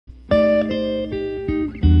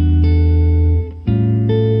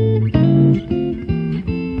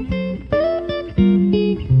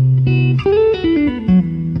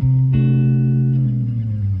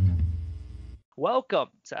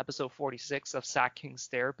to episode 46 of Sack King's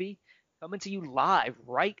Therapy, coming to you live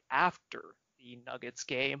right after the Nuggets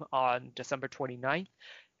game on December 29th.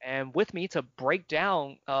 And with me to break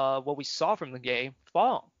down what we saw from the game,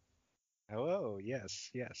 Fong. Hello, yes,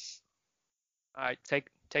 yes. All right,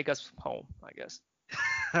 take us home, I guess.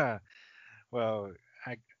 Well,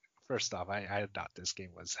 I first off, I thought this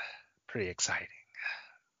game was pretty exciting.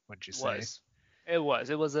 What'd you It say? was. It was.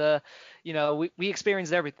 It was a, we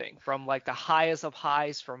experienced everything from like the highest of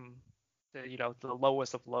highs from the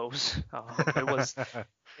lowest of lows.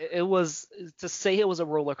 It was to say it was a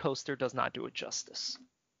roller coaster does not do it justice.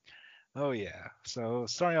 Oh yeah. So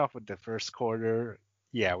starting off with the first quarter,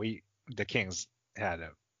 yeah, we the Kings had a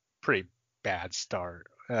pretty bad start.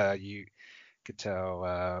 You could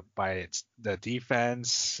tell by the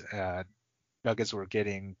defense. Nuggets were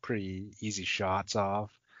getting pretty easy shots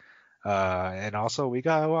off. And also we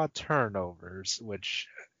got a lot of turnovers, which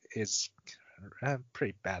is a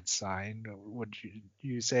pretty bad sign. Would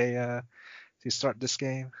you say to start this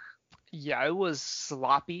game? Yeah, it was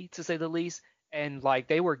sloppy to say the least, and like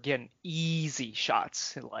they were getting easy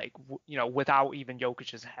shots, like without even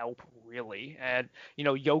Jokic's help really. And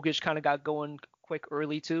Jokic kind of got going quick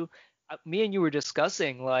early too. Me and you were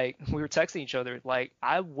discussing, like we were texting each other, like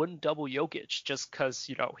I wouldn't double Jokic just because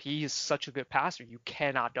he is such a good passer. You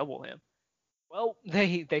cannot double him. Well,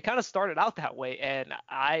 they kind of started out that way, and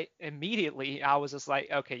I was just like,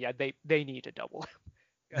 okay, yeah, they need to double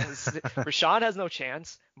because Rashawn has no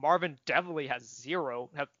chance. Marvin definitely has zero,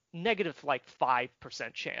 have negative like 5%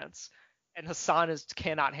 chance, and Hassan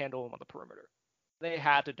cannot handle him on the perimeter. They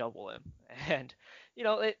had to double him, and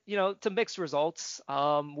to mix results.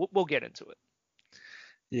 We'll get into it.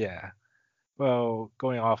 Yeah. Well,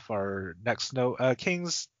 going off our next note,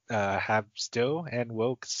 Kings have still and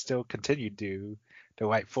will still continue to do the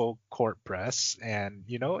white full court press, and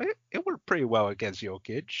it worked pretty well against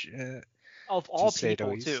Jokic, Of to all say the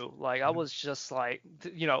people least. too, like I Mhm. was just like,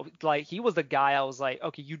 like he was the guy I was like,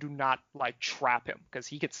 okay, you do not like trap him because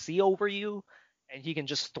he could see over you and he can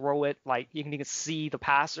just throw it, like you can see the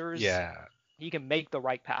passers, Yeah, he can make the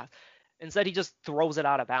right pass. Instead he just throws it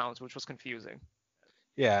out of bounds, which was confusing.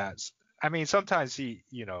 yeah. I mean, sometimes he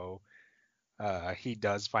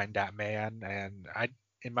does find that man, and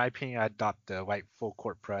in my opinion, I thought the white full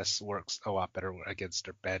court press works a lot better against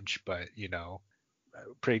their bench, but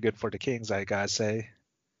pretty good for the Kings, I gotta say.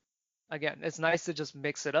 Again, it's nice to just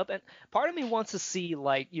mix it up, and part of me wants to see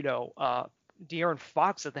like De'Aaron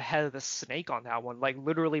Fox at the head of the snake on that one, like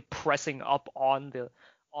literally pressing up on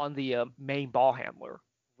the main ball handler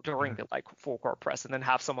during the like full court press, and then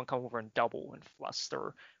have someone come over and double and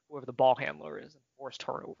fluster whoever the ball handler is and force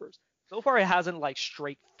turnovers. So far, it hasn't like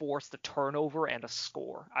straight forced a turnover and a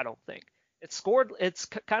score. I don't think it's scored. It's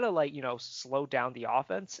kind of like slowed down the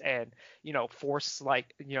offense and force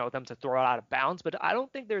like them to throw it out of bounds. But I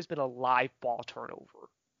don't think there's been a live ball turnover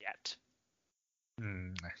yet.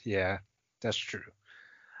 Yeah, that's true.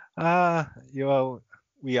 Uh, you know,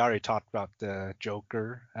 we already talked about the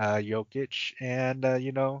Joker, Jokic, and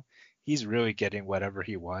he's really getting whatever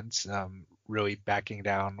he wants. Really backing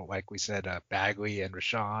down, like we said, Bagley and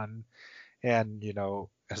Rashawn, and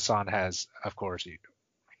Hassan has, of course,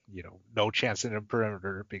 no chance in the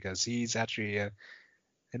perimeter because he's actually an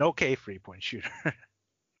okay 3-point shooter.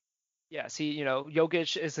 Yes,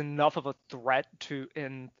 Jokic is enough of a threat to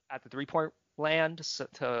in at the 3-point land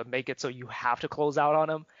to make it so you have to close out on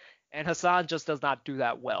him. And Hassan just does not do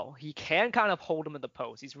that well. He can kind of hold him in the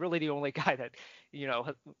post. He's really the only guy that,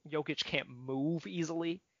 Jokic can't move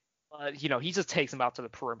easily. But, he just takes him out to the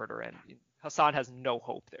perimeter, and Hassan has no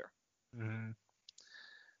hope there. Mhm.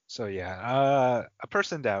 So yeah, a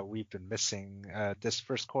person that we've been missing this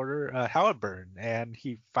first quarter, Halliburton, and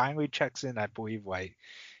he finally checks in, I believe, like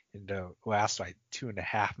in the last like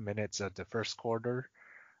 2.5 minutes of the first quarter.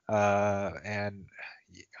 And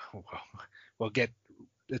well, we'll get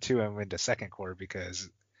to him in the second quarter because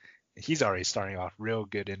he's already starting off real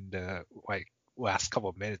good in the like last couple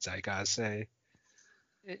of minutes, I gotta say.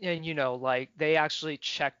 And like they actually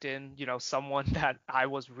checked in, someone that I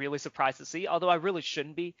was really surprised to see, although I really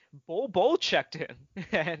shouldn't be. Bol checked in,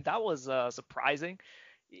 and that was surprising.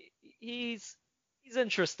 He's he's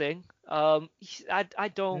interesting. Yeah, I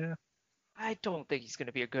don't think he's going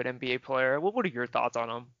to be a good NBA player. What are your thoughts on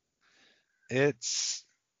him? it's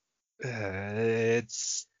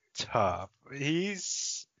it's tough. I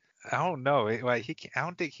don't know. Like I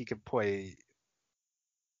don't think he can play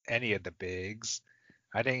any of the bigs.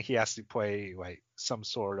 I think he has to play like some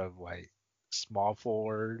sort of like small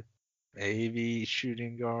forward, maybe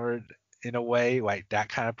shooting guard in a way, like that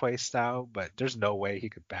kind of play style. But there's no way he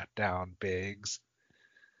could bat down bigs.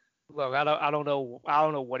 Look, I don't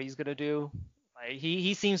know what he's gonna do. Like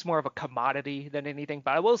he seems more of a commodity than anything.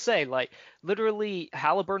 But I will say, like literally,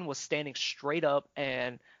 Halliburton was standing straight up,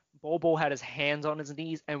 and Bobo had his hands on his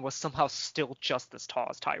knees and was somehow still just as tall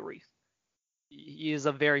as Tyrese. He is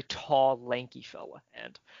a very tall, lanky fella,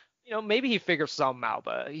 and maybe he figures something out,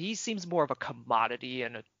 but he seems more of a commodity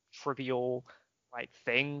and a trivial like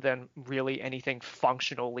thing than really anything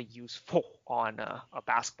functionally useful on a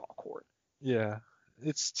basketball court. Yeah,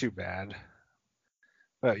 it's too bad.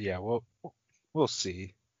 But yeah, we'll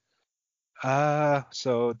see.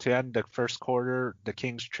 So to end the first quarter, the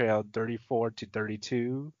Kings trailed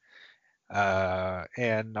 34-32.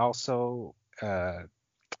 And also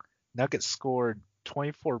Nuggets scored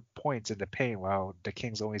 24 points in the paint while the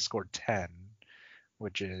Kings only scored 10,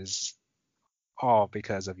 which is all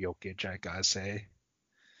because of Jokic, I gotta say.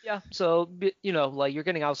 Yeah, so like you're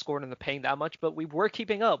getting outscored in the paint that much, but we were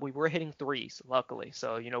keeping up. We were hitting threes, luckily.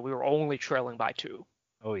 So we were only trailing by two.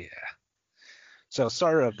 Oh yeah. So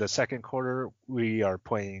start of the second quarter, we are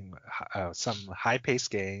playing some high-paced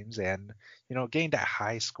games and getting that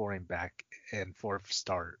high scoring back and forth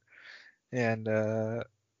start. And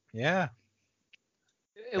yeah,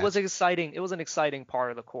 It was that's exciting. It was an exciting part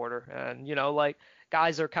of the quarter, and like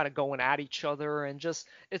guys are kind of going at each other, and just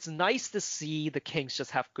it's nice to see the Kings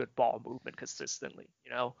just have good ball movement consistently.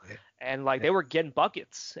 yeah, And like yeah, they were getting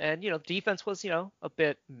buckets, and defense was a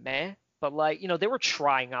bit meh, but like they were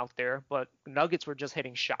trying out there, but Nuggets were just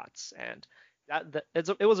hitting shots, and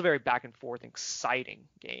it was a very back and forth, exciting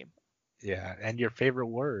game. yeah. And your favorite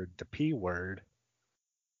word, the P word.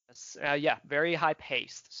 Yeah, very high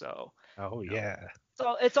paced, so. Oh You know, yeah.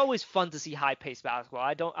 So it's always fun to see high-paced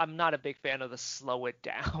basketball. I'm not a big fan of the slow it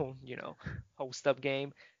down, post-up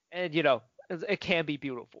game. And it can be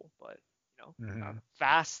beautiful, but Hmm.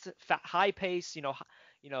 high pace,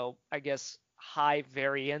 I guess high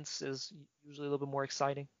variance is usually a little bit more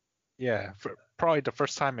exciting. Yeah, probably the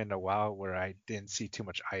first time in a while where I didn't see too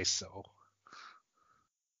much ISO.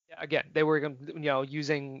 Yeah, again, they were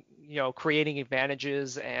using creating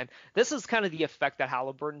advantages, and this is kind of the effect that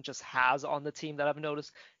Halliburton just has on the team that I've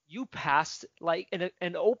noticed. You pass like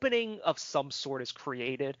an opening of some sort is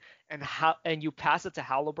created, and you pass it to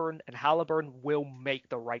Halliburton, and Halliburton will make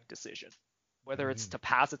the right decision, whether it's Hmm. to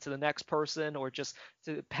pass it to the next person or just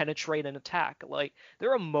to penetrate and attack. Like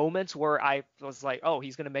there are moments where I was like, oh,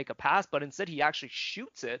 he's gonna make a pass, but instead he actually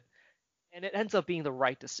shoots it, and it ends up being the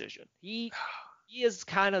right decision. He is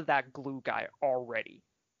kind of that glue guy already.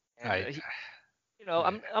 And I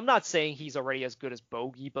yeah. I'm not saying he's already as good as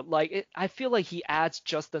Bogey, but like I feel like he adds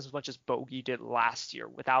just as much as Bogey did last year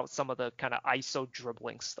without some of the kind of ISO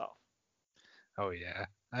dribbling stuff. Oh yeah.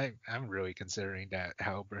 I'm really considering that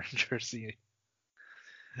Halburn jersey.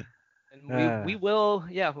 And we Uh, will,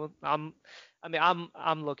 yeah. I'm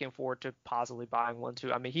looking forward to possibly buying one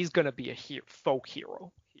too. I mean, he's gonna be a folk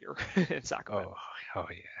hero here in oh Sacramento. oh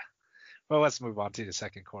yeah. Well, let's move on to the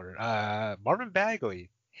second quarter. Marvin Bagley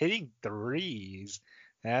hitting threes.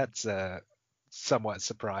 That's somewhat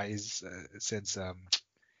surprise since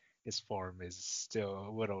his form is still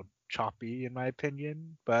a little choppy in my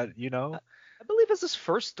opinion. But I believe it's his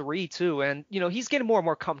first three too, and he's getting more and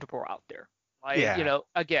more comfortable out there. Like yeah,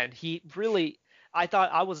 again, he really. I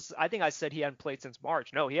think I said he hadn't played since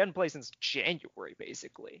March. No, he hadn't played since January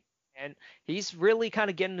basically, and he's really kind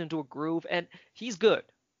of getting into a groove, and he's good.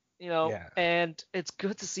 yeah, And it's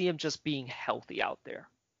good to see him just being healthy out there.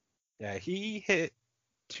 yeah. He hit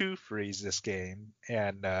two threes this game,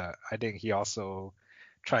 and I think he also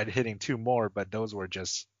tried hitting two more, but those were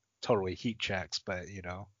just totally heat checks. But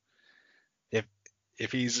if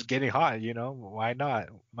if he's getting hot, why not?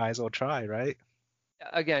 Might as well try, right?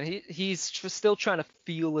 Again, he's still trying to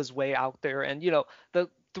feel his way out there, and the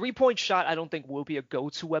 3-point shot I don't think will be a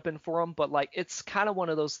go-to weapon for him, but like it's kind of one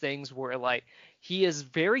of those things where like he is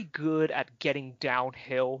very good at getting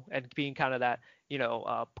downhill and being kind of that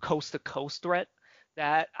coast to coast threat.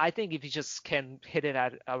 That I think if he just can hit it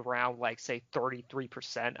at around like say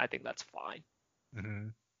 33%, I think that's fine. Hmm.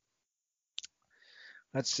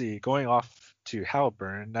 Let's see. Going off to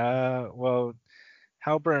Halburn. Well,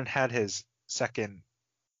 Halburn had his second,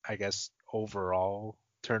 I guess, overall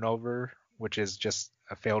turnover, which is just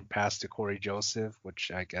a failed pass to Corey Joseph,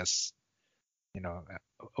 which I guess, a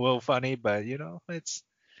little funny, but it's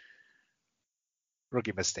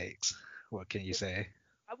rookie mistakes. What can you say?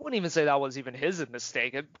 I wouldn't even say that was even his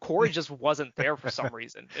mistake. Corey just wasn't there for some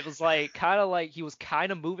reason. It was like kind of like he was kind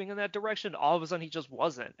of moving in that direction. All of a sudden he just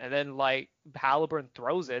wasn't. And then like Halliburton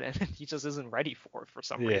throws it and he just isn't ready for it for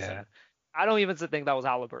some Yeah, reason. I don't even think that was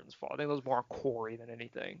Halliburton's fault. I think it was more on Corey than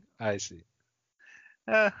anything. I see.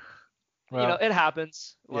 Uh, Well, it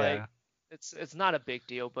happens. Like yeah. it's not a big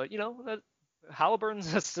deal, but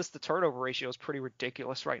Halliburton's assist to turnover ratio is pretty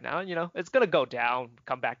ridiculous right now. It's gonna go down,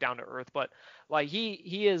 come back down to earth, but like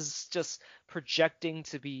he is just projecting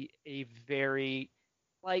to be a very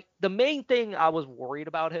like the main thing I was worried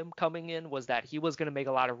about him coming in was that he was gonna make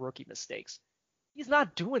a lot of rookie mistakes. He's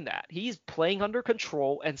not doing that. He's playing under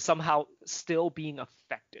control and somehow still being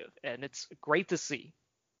effective, and it's great to see.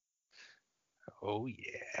 Oh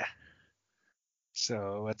yeah.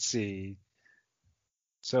 So let's see.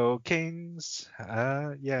 So Kings,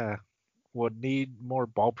 yeah, would need more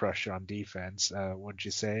ball pressure on defense. Would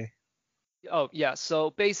you say? Oh, yeah. So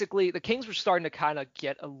basically, the Kings were starting to kind of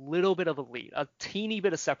get a little bit of a lead, a teeny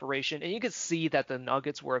bit of separation, and you could see that the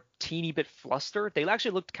Nuggets were a teeny bit flustered. They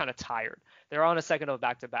actually looked kind of tired. They're on a second of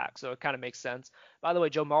back-to-back, so it kind of makes sense. By the way,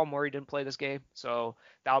 Jamal Murray didn't play this game, so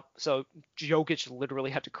Jokic literally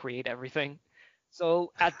had to create everything.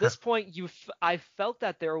 So at this point, I felt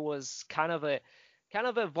that there was kind of a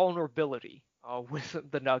vulnerability with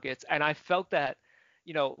the Nuggets, and I felt that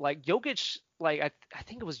like Jokic, like I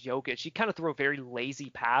think it was Jokic. He kind of threw a very lazy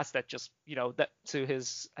pass that just, that to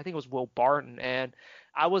his, I think it was Will Barton, and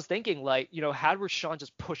I was thinking like, had Rashawn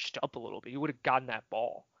just pushed up a little bit, he would have gotten that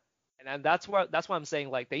ball. And then that's why I'm saying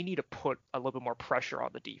like they need to put a little bit more pressure on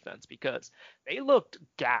the defense because they looked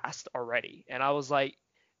gassed already, and I was like,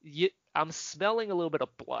 I'm smelling a little bit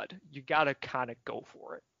of blood. You gotta kind of go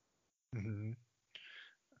for it. Hmm.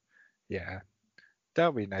 Yeah, that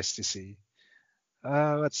would be nice to see.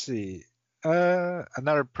 Let's see.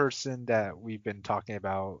 Another person that we've been talking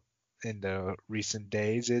about in the recent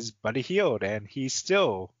days is Buddy Hield, and he's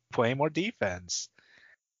still playing more defense.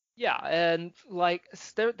 Yeah, and like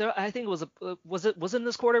there, I think it was was in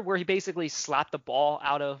this quarter where he basically slapped the ball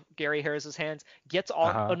out of Gary Harris's hands, gets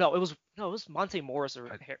on. Oh Uh-huh. no, it was Monte Morris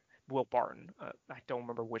or I, Will Barton. I don't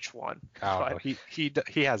remember which one, I don't know. but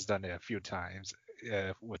He has done it a few times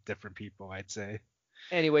with different people, I'd say.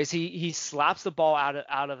 anyways, he slaps the ball out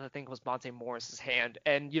of I think it was Monte Morris's hand,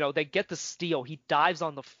 and they get the steal. He dives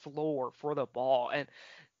on the floor for the ball, and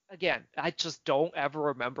again, I just don't ever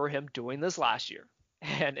remember him doing this last year.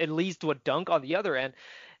 And it leads to a dunk on the other end.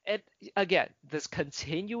 And again, this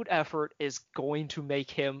continued effort is going to make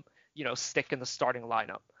him, stick in the starting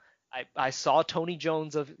lineup. I saw Tony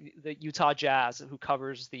Jones of the Utah Jazz, who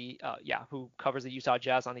covers the Utah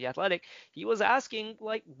Jazz on the Athletic. He was asking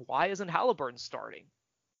like, why isn't Halliburton starting?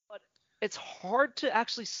 But it's hard to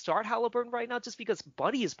actually start Halliburton right now just because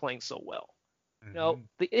Buddy is playing so well. Hmm.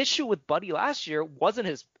 The issue with Buddy last year wasn't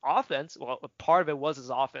his offense. Well, part of it was his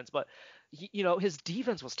offense, but his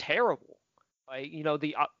defense was terrible. Like,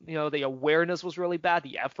 the awareness was really bad.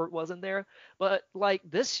 The effort wasn't there. But like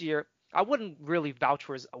this year, I wouldn't really vouch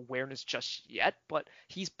for his awareness just yet, but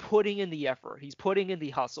he's putting in the effort. He's putting in the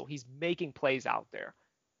hustle. He's making plays out there.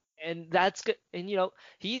 And that's good. And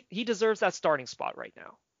he deserves that starting spot right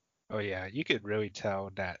now. Oh yeah, you could really tell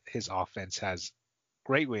that his offense has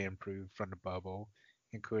greatly improved from the bubble,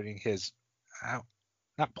 including his uh,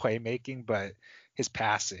 not playmaking, but his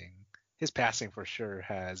passing. His passing for sure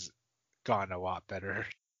has gotten a lot better.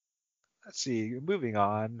 Let's see, moving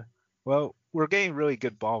on. Well, we're getting really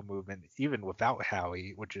good ball movement even without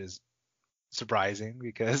Howie, which is surprising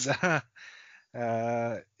because it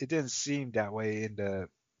didn't seem that way in the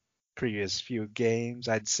previous few games,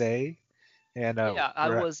 I'd say. And Yeah, I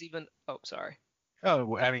we're was even. Oh, sorry.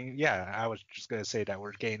 oh, I mean, yeah, I was just gonna say that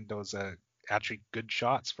we're getting those actually good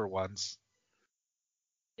shots for once.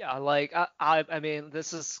 Yeah, like I mean,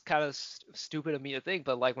 this is kind of stupid of me to think,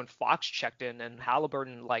 but like when Fox checked in and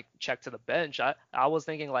Halliburton like checked to the bench, I was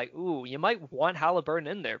thinking like, ooh, you might want Halliburton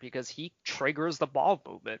in there because he triggers the ball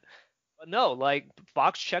movement. But no, like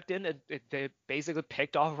Fox checked in and they basically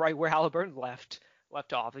picked off right where Halliburton left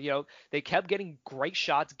off. They kept getting great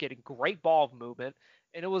shots, getting great ball movement,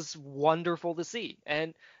 and it was wonderful to see.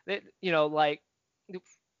 And like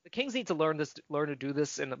the Kings need to learn to do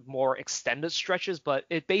this in more extended stretches, but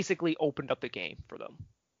it basically opened up the game for them.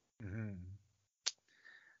 Hmm.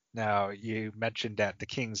 Now, you mentioned that the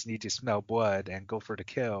Kings need to smell blood and go for the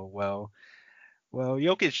kill. Well,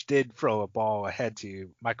 Jokic did throw a ball ahead to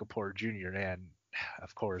Michael Porter Jr. and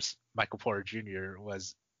of course, Michael Porter Jr.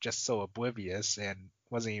 was just so oblivious and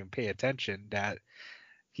wasn't even paying attention that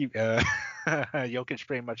he Jokic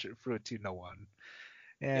pretty much threw it to no one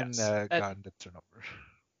and Yes, and got the turnover.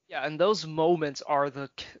 Yeah, and those moments are the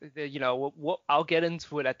what I'll get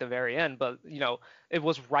into it at the very end, but it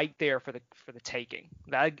was right there for the taking.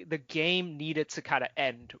 That the game needed to kind of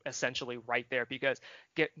end essentially right there because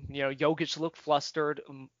Jokic looked flustered,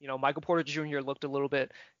 Michael Porter Jr. looked a little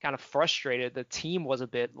bit kind of frustrated. The team was a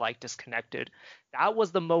bit like disconnected. That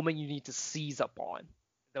was the moment you need to seize up on.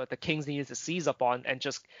 That the Kings needed to seize up on and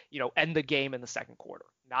just end the game in the second quarter,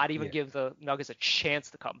 not even Yeah. give the Nuggets a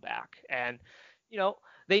chance to come back. And you know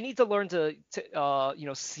they need to learn to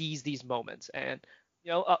seize these moments. And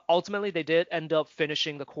ultimately they did end up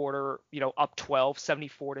finishing the quarter up 12,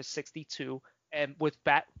 74 to 62, and with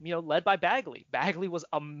led by Bagley. Bagley was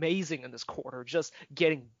amazing in this quarter, just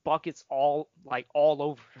getting buckets all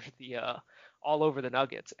over the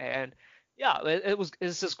Nuggets. And yeah,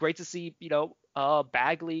 it's just great to see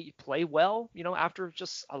Bagley play well after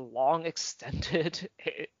just a long extended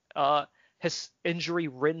his injury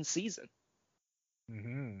ridden season.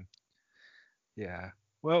 Hmm. Yeah.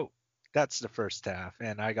 Well, that's the first half,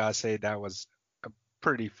 and I gotta say that was a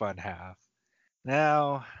pretty fun half.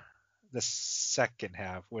 Now, the second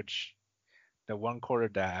half, which the one quarter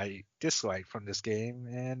that I dislike from this game,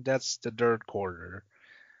 and that's the third quarter.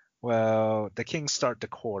 Well, the Kings start the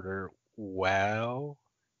quarter well,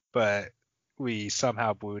 but we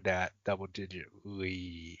somehow blew that double-digit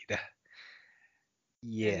lead.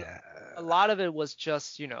 And Yeah. a lot of it was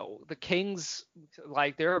just the Kings,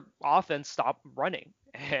 like, their offense stopped running,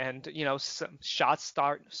 and some shots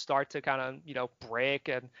start to kind of break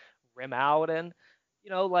and rim out, and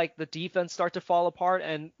like the defense start to fall apart,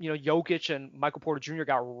 and Jokic and Michael Porter Jr.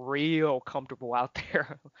 got real comfortable out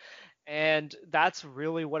there. And that's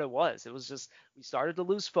really what it was. It was just we started to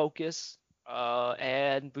lose focus,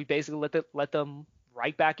 and we basically let them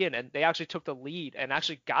right back in, and they actually took the lead and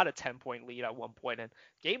actually got a 10-point lead at one point, and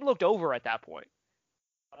game looked over at that point.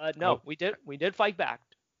 No, Oh, we did fight back,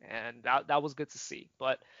 and that was good to see.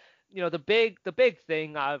 But the big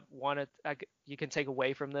thing you can take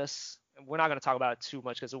away from this, and we're not going to talk about it too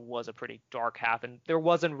much because it was a pretty dark half, and there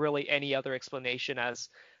wasn't really any other explanation as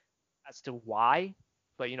to why.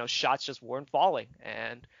 But shots just weren't falling,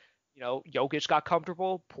 and Jokic got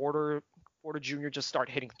comfortable. Porter Jr. just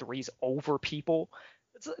started hitting threes over people.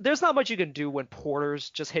 There's not much you can do when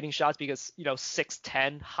Porter's just hitting shots because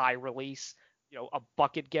 6'10", high release, a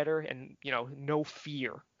bucket getter, and no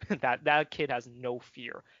fear. That kid has no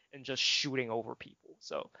fear in just shooting over people.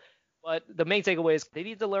 So, but the main takeaway is they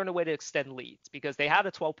need to learn a way to extend leads because they had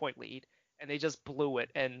a 12-point lead and they just blew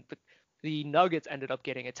it, and the Nuggets ended up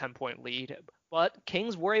getting a 10-point lead, but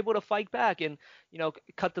Kings were able to fight back and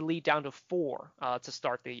cut the lead down to 4 to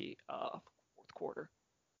start the fourth quarter.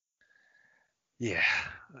 yeah.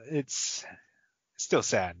 It's still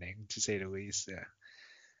saddening to say the least. Yeah.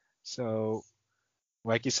 So,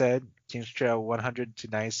 like you said, Kings trail 100 to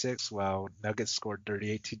 96, while Nuggets scored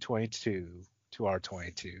 38 to 22 to our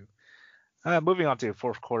 22. Moving on to the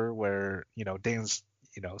fourth quarter, where things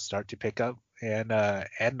start to pick up and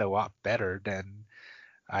end a lot better than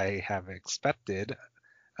I have expected.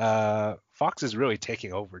 Fox is really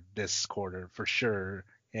taking over this quarter for sure,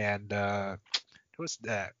 and there was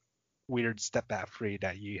that weird step back three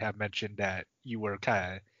that you have mentioned that you were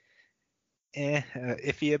kind of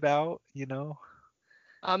iffy about.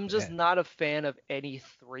 I'm just Yeah. not a fan of any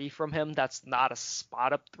three from him that's not a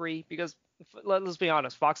spot up three because let's be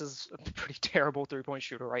honest, Fox is a pretty terrible 3-point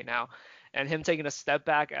shooter right now, and him taking a step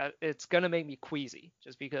back, it's gonna make me queasy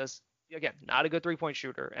just because again, not a good 3-point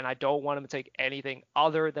shooter, and I don't want him to take anything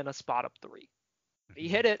other than a spot up three. He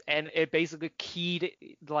Mhm. hit it, and it basically keyed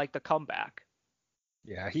like the comeback.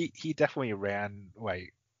 Yeah, he definitely ran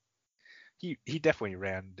like he definitely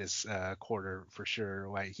ran this quarter for sure.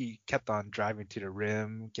 Like he kept on driving to the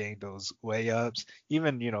rim, getting those layups,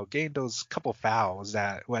 even getting those couple fouls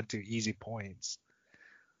that led to easy points.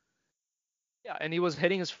 Yeah, and he was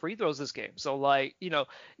hitting his free throws this game. So like,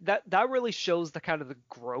 that really shows the kind of the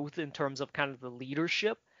growth in terms of kind of the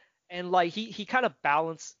leadership. And like he kind of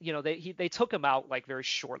balanced, they took him out like very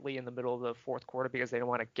shortly in the middle of the fourth quarter because they didn't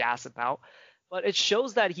want to gas him out. But it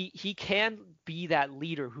shows that he can be that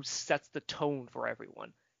leader who sets the tone for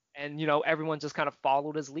everyone. And everyone just kind of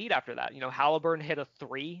followed his lead after that. Halliburton hit a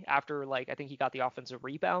three after like I think he got the offensive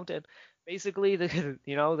rebound, and basically the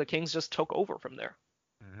the Kings just took over from there.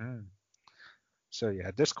 Hmm. So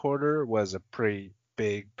yeah, this quarter was a pretty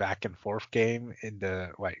big back and forth game in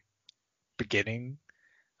the like beginning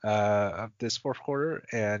of this fourth quarter,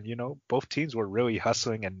 and both teams were really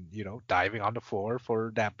hustling and diving on the floor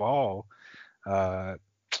for that ball. Uh,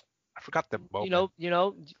 I forgot the you moment. know, you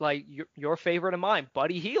know, like your favorite of mine,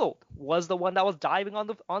 Buddy Hield was the one that was diving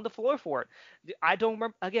on the floor for it. I don't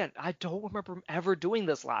remember again. I don't remember him ever doing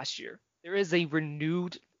this last year. There is a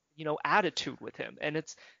renewed, attitude with him, and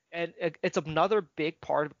it's another big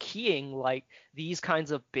part of keying like these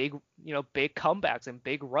kinds of big comebacks and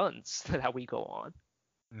big runs that we go on.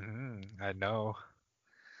 I know.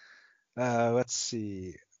 Let's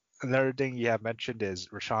see. Another thing you have mentioned is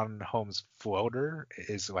Rashawn Holmes' floater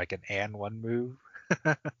is like an and one move.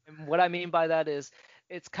 And what I mean by that is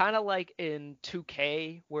it's kind of like in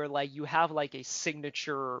 2K where like you have like a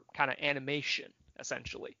signature kind of animation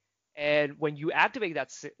essentially. And when you activate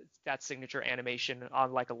that signature animation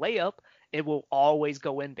on like a layup, it will always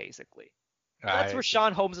go in basically. Well, that's I see.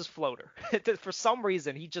 Rashawn Holmes' floater. For some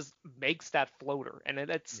reason, he just makes that floater, and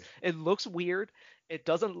Yeah. it looks weird. It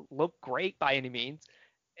doesn't look great by any means,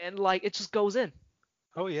 and like it just goes in.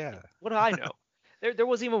 Oh yeah. What do I know? There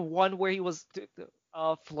was even one where he was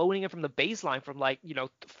floating it from the baseline from like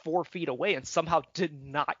 4 feet away and somehow did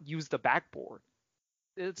not use the backboard.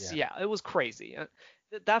 Yeah. It was crazy.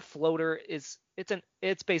 That floater it's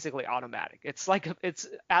basically automatic. It's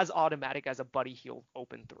as automatic as a Buddy Hield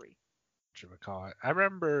open three. What you would call it? I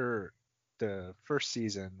remember the first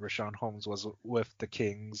season Rashawn Holmes was with the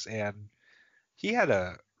Kings, and he had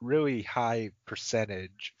a really high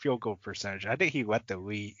percentage, field goal percentage. I think he led the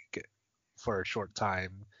league for a short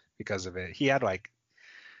time because of it. He had like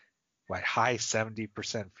high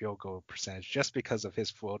 70% field goal percentage just because of his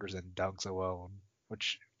floaters and dunks alone,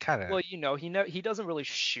 which kind of, Well, he doesn't really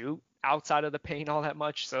shoot outside of the paint all that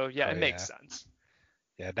much, so yeah, oh it makes yeah. sense.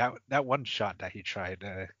 Yeah, that one shot that he tried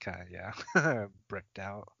kind of, yeah, bricked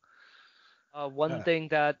out. One Uh, thing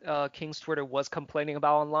that King's Twitter was complaining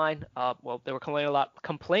about online, well, they were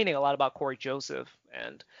complaining a lot about Corey Joseph,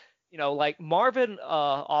 and like Marvin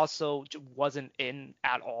also wasn't in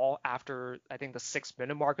at all after I think the 6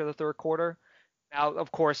 minute mark of the third quarter. Now,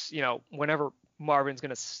 of course, whenever Marvin's going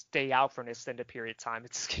to stay out for an extended period of time,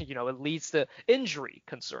 it's it leads to injury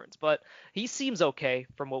concerns, but he seems okay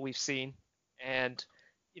from what we've seen, and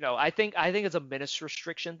I think it's a minutes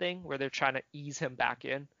restriction thing where they're trying to ease him back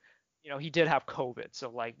in. He did have COVID, so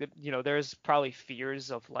like there's probably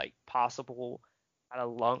fears of like possible kind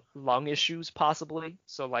of lung issues possibly.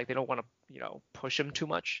 So like they don't want to push him too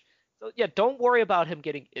much. So yeah, don't worry about him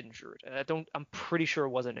getting injured. And I'm pretty sure it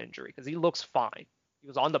was an injury because he looks fine. He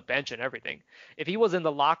was on the bench and everything. If he was in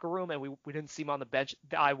the locker room and we didn't see him on the bench,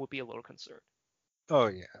 I would be a little concerned. oh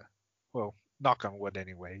yeah. Well, knock on wood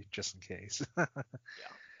anyway, just in case. Yeah.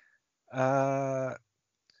 uh,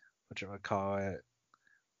 what you would call it?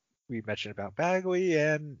 We mentioned about Bagley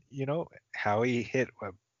and how he hit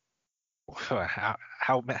how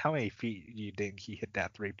many feet do you think he hit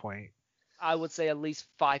that 3 point? I would say at least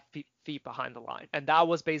 5 feet behind the line. And that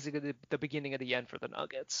was basically the beginning of the end for the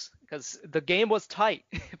Nuggets because the game was tight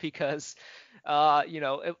because, I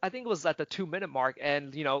think it was at the 2 minute mark.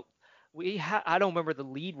 And, I don't remember the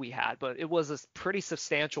lead we had, but it was a pretty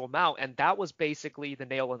substantial amount. And that was basically the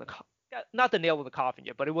nail in the, not the nail in the coffin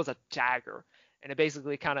yet, but it was a dagger. And it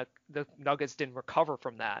basically kind of, the Nuggets didn't recover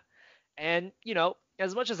from that. And,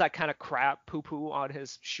 as much as I kind of crap poo poo on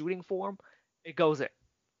his shooting form, it goes in.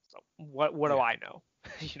 So what do Yeah. I know?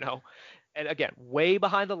 you know, and again, way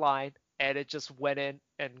behind the line, and it just went in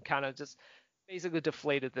and kind of just basically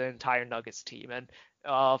deflated the entire Nuggets team. And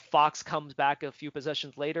Fox comes back a few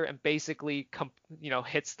possessions later and basically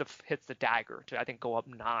hits the dagger to I think go up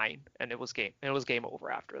 9, and it was game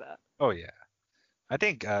over after that. Oh yeah. I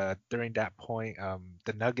think during that point,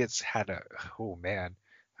 the Nuggets had oh man,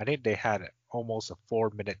 I think they had almost a 4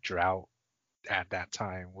 minute drought at that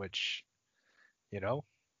time, which you know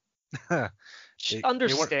they weren't.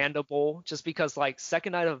 Understandable, just because like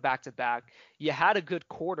second night of back to back, you had a good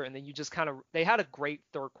quarter, and then you just kind of they had a great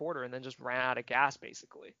third quarter, and then just ran out of gas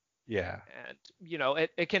basically. Yeah. And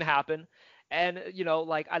it can happen. And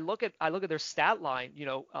like I look at their stat line.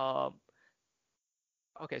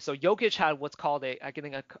 Okay, so Jokic had what's called I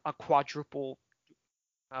think a quadruple,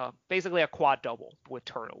 basically a quad double with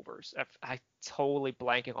turnovers. I totally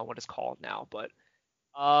blanking on what it's called now, but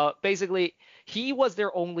basically he was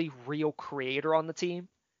their only real creator on the team,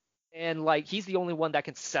 and like he's the only one that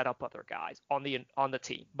can set up other guys on the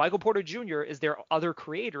team. Michael Porter Jr. is their other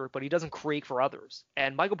creator, but he doesn't create for others.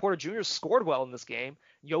 And Michael Porter Jr. scored well in this game.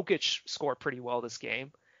 Jokic scored pretty well this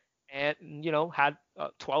game, and had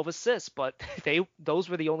 12 assists, but those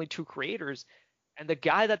were the only two creators. And the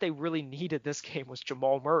guy that they really needed this game was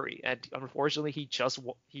Jamal Murray, and unfortunately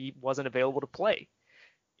he wasn't available to play.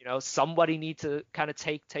 Somebody need to kind of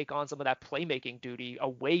take on some of that playmaking duty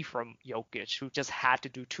away from Jokic, who just had to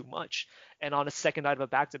do too much. And on the second night of a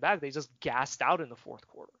back-to-back, they just gassed out in the fourth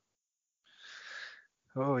quarter.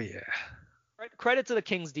 Oh yeah. Credit to the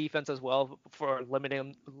Kings defense as well for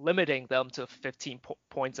limiting them to 15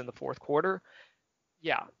 points in the fourth quarter.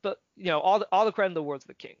 Yeah, but all the credit in the world to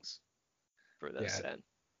the Kings for this. Yeah. And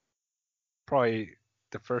Probably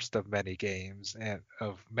the first of many games and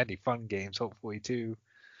of many fun games, hopefully too.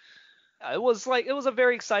 it was a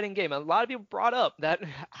very exciting game. A lot of people brought up that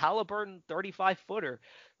Halliburton 35-footer.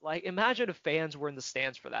 Like, imagine if fans were in the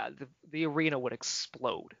stands for that. The arena would have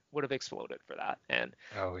exploded for that. And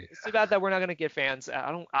Oh yeah. it's too bad that we're not going to get fans.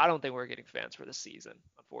 I don't think we're getting fans for this season,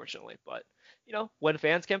 unfortunately. But when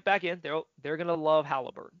fans come back in, they're going to love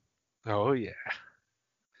Halliburton. Oh yeah.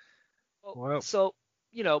 Well, So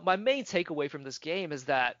my main takeaway from this game is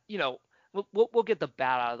that we'll get the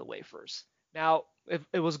bad out of the way first. Now,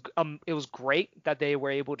 it was great that they were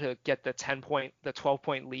able to get the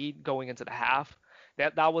 12-point lead going into the half.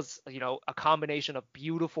 That was a combination of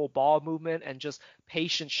beautiful ball movement and just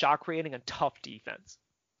patient shot creating and tough defense.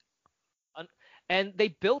 And they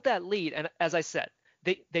built that lead, and as I said,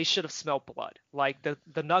 they should have smelled blood. Like,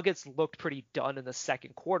 the Nuggets looked pretty done in the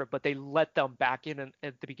second quarter, but they let them back in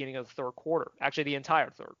at the beginning of the third quarter. Actually, the entire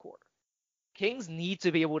third quarter. Kings need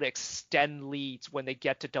to be able to extend leads when they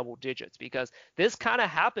get to double digits, because this kind of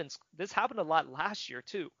happens. This happened a lot last year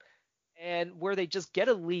too, and where they just get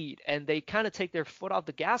a lead and they kind of take their foot off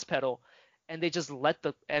the gas pedal, and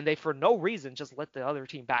they for no reason just let the other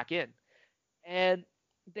team back in. And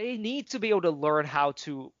they need to be able to learn how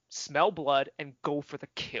to smell blood and go for the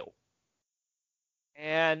kill.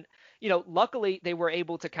 And luckily they were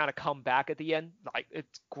able to kind of come back at the end. Like,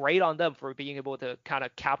 it's great on them for being able to kind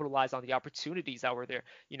of capitalize on the opportunities that were there.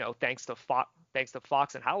 Thanks to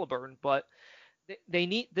Fox and Halliburton. But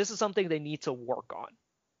this is something they need to work on.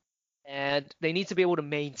 And they need to be able to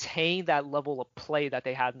maintain that level of play that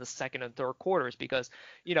they had in the second and third quarters, because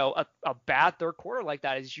a bad third quarter like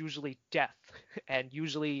that is usually death and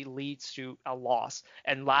usually leads to a loss.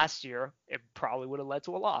 And last year it probably would have led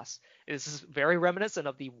to a loss. This is very reminiscent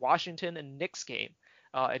of the Washington and Knicks game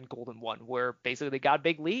in Golden One, where basically they got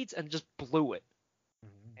big leads and just blew it.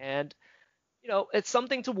 Mm-hmm. And it's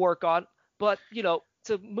something to work on. But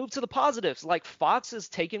to move to the positives, like, Fox is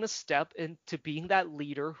taking a step into being that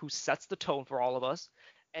leader who sets the tone for all of us.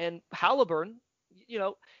 And Halliburton,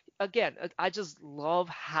 again, I just love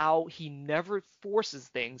how he never forces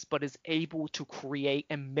things, but is able to create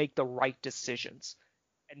and make the right decisions,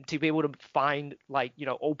 and to be able to find, like,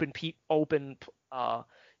 open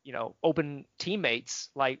teammates,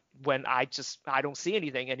 like when I don't see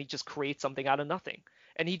anything, and he just creates something out of nothing.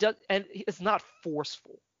 And it's not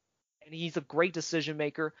forceful. And he's a great decision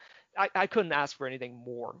maker. I couldn't ask for anything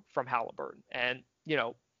more from Halliburton. And,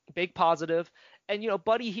 big positive. And,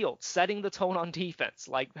 Buddy Hield setting the tone on defense,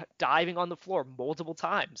 like diving on the floor multiple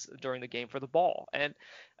times during the game for the ball. And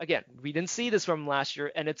again, we didn't see this from last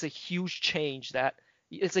year, and it's a huge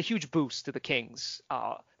it's a huge boost to the Kings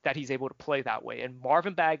that he's able to play that way. And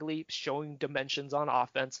Marvin Bagley showing dimensions on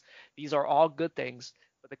offense. These are all good things.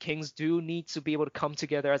 But the Kings do need to be able to come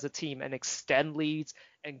together as a team and extend leads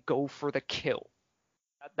and go for the kill.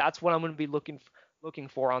 That's what I'm going to be looking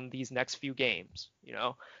for on these next few games.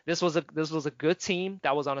 This was a good team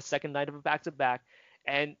that was on a second night of a back-to-back,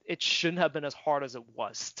 and it shouldn't have been as hard as it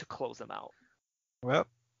was to close them out. Well,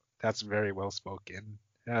 that's very well spoken.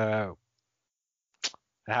 I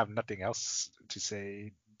have nothing else to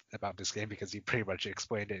say about this game because you pretty much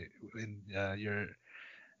explained it in your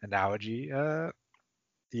analogy.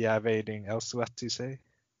 Do you have anything else left to say?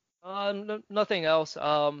 Nothing else.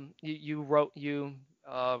 You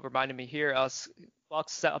reminded me here.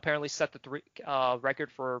 Bucks apparently set the record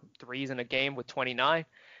for threes in a game with 29.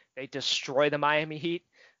 They destroy the Miami Heat,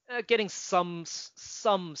 getting some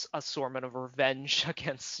assortment of revenge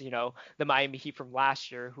against the Miami Heat from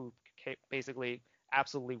last year, who basically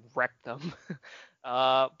absolutely wrecked them.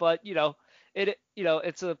 But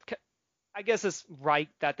it's I guess it's right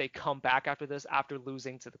that they come back after this, after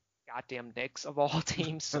losing to the goddamn Knicks of all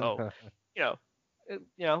teams. So,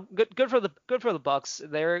 good for the Bucks.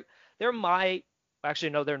 They're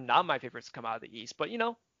actually no, they're not my favorites to come out of the East, but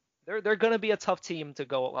they're gonna be a tough team to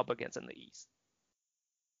go up against in the East.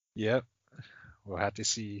 Yep, we'll have to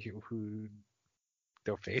see who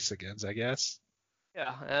they'll face against, I guess.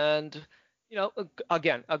 Yeah, and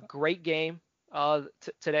again, a great game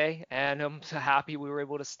today, and I'm so happy we were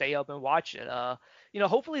able to stay up and watch it.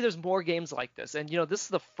 Hopefully there's more games like this. And this is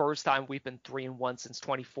the first time we've been 3-1 since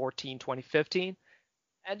 2014, 2015.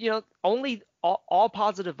 And only all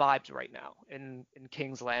positive vibes right now in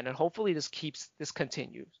Kingsland, and hopefully this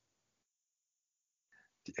continues.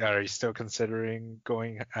 Are you still considering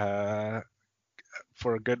going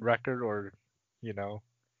for a good record, or you know,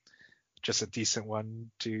 just a decent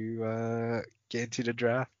one to get into the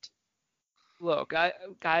draft? Look,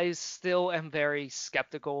 I still am very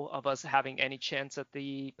skeptical of us having any chance at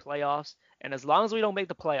the playoffs, and as long as we don't make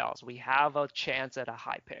the playoffs, we have a chance at a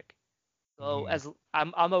high pick. So Mm, as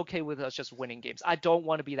I'm okay with us just winning games. I don't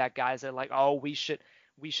want to be that guy that like, oh, we should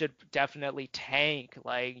definitely tank.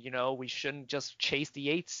 Like, we shouldn't just chase the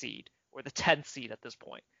eighth seed or the 10th seed at this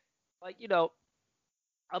point. Like,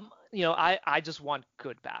 I just want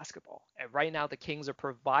good basketball. And right now the Kings are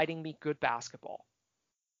providing me good basketball.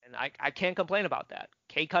 And I can't complain about that.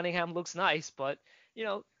 Kate Cunningham looks nice, but you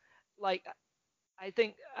know, like I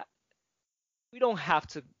think we don't have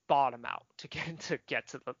to bottom out to get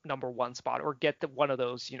to the number one spot or get to one of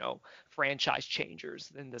those franchise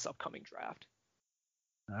changers in this upcoming draft.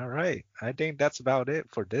 all right. I think that's about it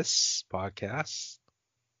for this podcast.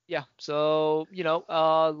 Yeah. So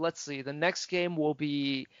let's see. The next game will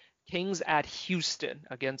be Kings at Houston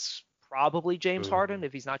against probably James Harden Ooh.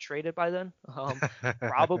 if he's not traded by then.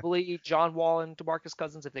 Probably John Wall and DeMarcus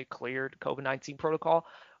Cousins if they cleared COVID-19 protocol,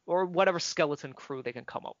 or whatever skeleton crew they can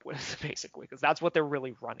come up with, basically, because that's what they're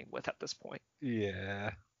really running with at this point.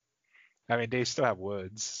 Yeah. I mean, they still have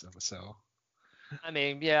Woods, so, I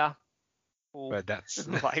mean, yeah, cool. but that's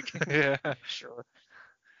Like, yeah, sure.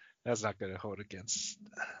 that's not gonna hold against.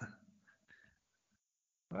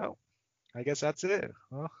 Well, I guess that's it.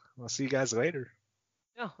 Well, we'll see you guys later.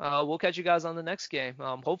 Yeah, we'll catch you guys on the next game.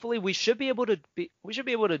 Hopefully we should be able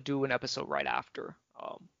to do an episode right after.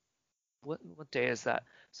 What day is that?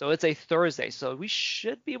 So it's a Thursday, so we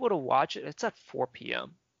should be able to watch it. It's at 4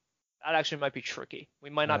 p.m. That actually might be tricky. We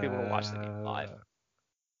might not be able to watch the game live. Uh,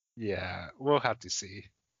 yeah, we'll have to see.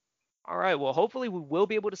 All right. Well, hopefully we will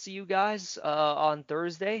be able to see you guys on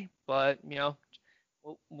Thursday, but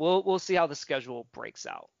we'll see how the schedule breaks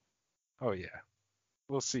out. Oh yeah,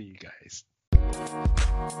 we'll see you guys.